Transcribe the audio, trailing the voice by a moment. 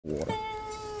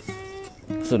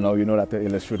So now you know that to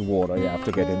illustrate water, you have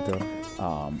to get into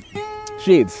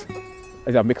shades.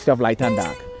 It's a mixture of light and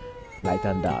dark. Light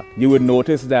and dark. You would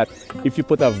notice that if you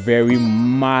put a very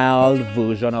mild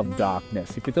version of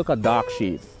darkness, if you took a dark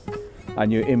shade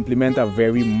and you implement a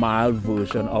very mild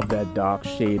version of that dark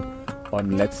shade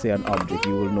on, let's say, an object,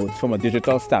 you will notice from a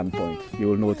digital standpoint, you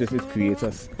will notice it creates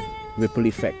a ripple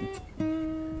effect.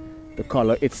 The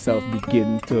color itself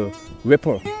begins to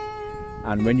ripple.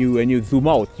 And when you zoom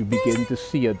out, you begin to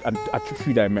see a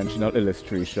three-dimensional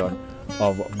illustration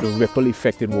of the ripple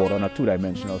effect in water on a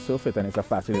two-dimensional surface, and it's a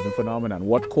fascinating phenomenon.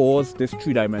 What caused this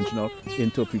three-dimensional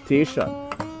interpretation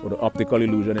or the optical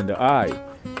illusion in the eye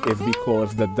is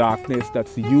because the darkness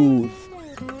that's used,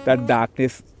 that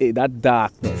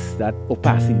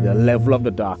opacity, the level of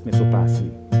the darkness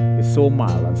opacity is so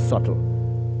mild and subtle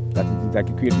that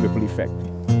it creates ripple effect.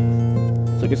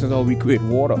 So this is how we create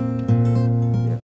water.